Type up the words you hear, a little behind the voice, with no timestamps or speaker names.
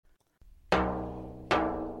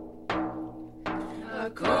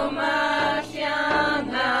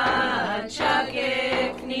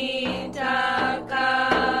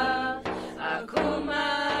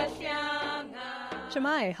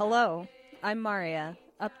Shemai, hello. I'm Maria,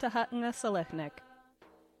 Uptahutna Salechnik.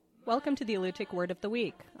 Welcome to the Alutiiq Word of the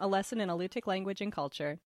Week, a lesson in Alutiiq language and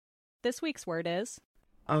culture. This week's word is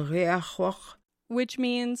Ariachwach. Which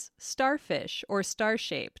means starfish or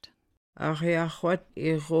star-shaped. Ariachwat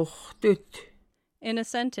iruchtut. In a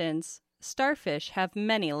sentence, starfish have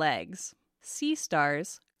many legs. Sea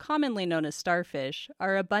stars, commonly known as starfish,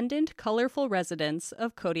 are abundant, colorful residents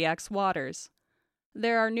of Kodiak's waters.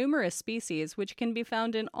 There are numerous species which can be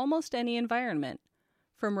found in almost any environment,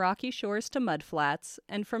 from rocky shores to mudflats,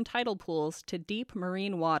 and from tidal pools to deep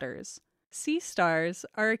marine waters. Sea stars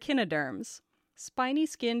are echinoderms,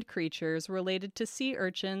 spiny-skinned creatures related to sea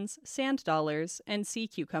urchins, sand dollars, and sea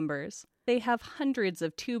cucumbers. They have hundreds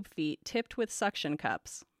of tube feet tipped with suction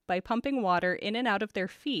cups. By pumping water in and out of their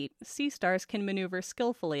feet, sea stars can maneuver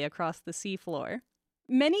skillfully across the seafloor.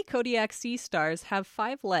 Many Kodiak sea stars have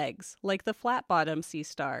 5 legs, like the flat-bottom sea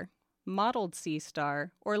star, mottled sea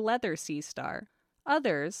star, or leather sea star.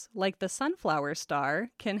 Others, like the sunflower star,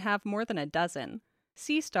 can have more than a dozen.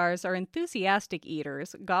 Sea stars are enthusiastic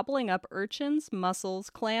eaters, gobbling up urchins, mussels,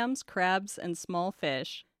 clams, crabs, and small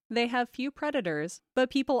fish. They have few predators, but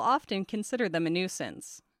people often consider them a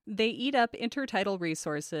nuisance. They eat up intertidal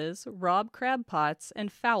resources, rob crab pots,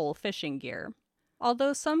 and foul fishing gear.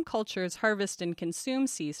 Although some cultures harvest and consume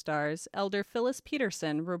sea stars, Elder Phyllis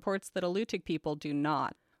Peterson reports that Alutiiq people do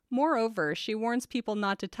not. Moreover, she warns people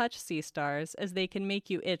not to touch sea stars, as they can make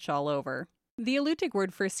you itch all over. The Alutiiq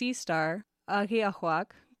word for sea star, ahiahuac,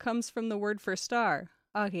 comes from the word for star,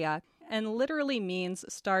 ahiak, and literally means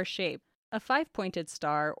star-shaped. A 5-pointed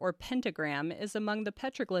star, or pentagram, is among the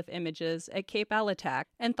petroglyph images at Cape Alutaaq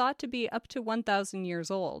and thought to be up to 1,000 years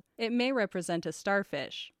old. It may represent a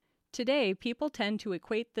starfish. Today, people tend to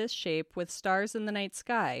equate this shape with stars in the night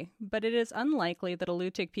sky, but it is unlikely that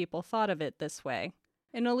Alutiiq people thought of it this way.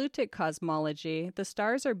 In Alutiiq cosmology, the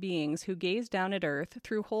stars are beings who gaze down at Earth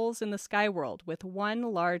through holes in the sky world with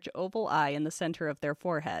one large oval eye in the center of their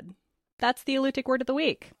forehead. That's the Alutiiq Word of the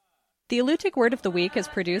Week. The Alutiiq Word of the Week is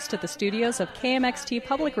produced at the studios of KMXT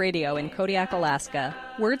Public Radio in Kodiak, Alaska.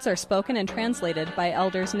 Words are spoken and translated by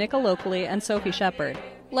elders Nika Locally and Sophie Shepard.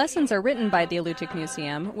 Lessons are written by the Alutiiq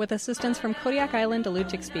Museum with assistance from Kodiak Island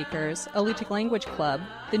Alutiiq speakers, Alutiiq Language Club,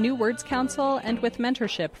 the New Words Council, and with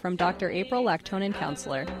mentorship from Dr. April Lactonen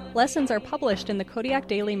Counselor. Lessons are published in the Kodiak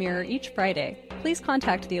Daily Mirror each Friday. Please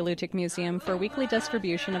contact the Alutiiq Museum for weekly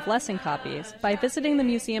distribution of lesson copies by visiting the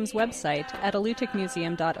museum's website at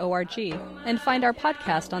alutiiqmuseum.org and find our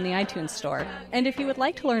podcast on the iTunes Store. And if you would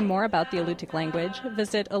like to learn more about the Alutiiq language,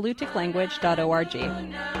 visit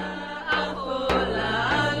alutiiqlanguage.org.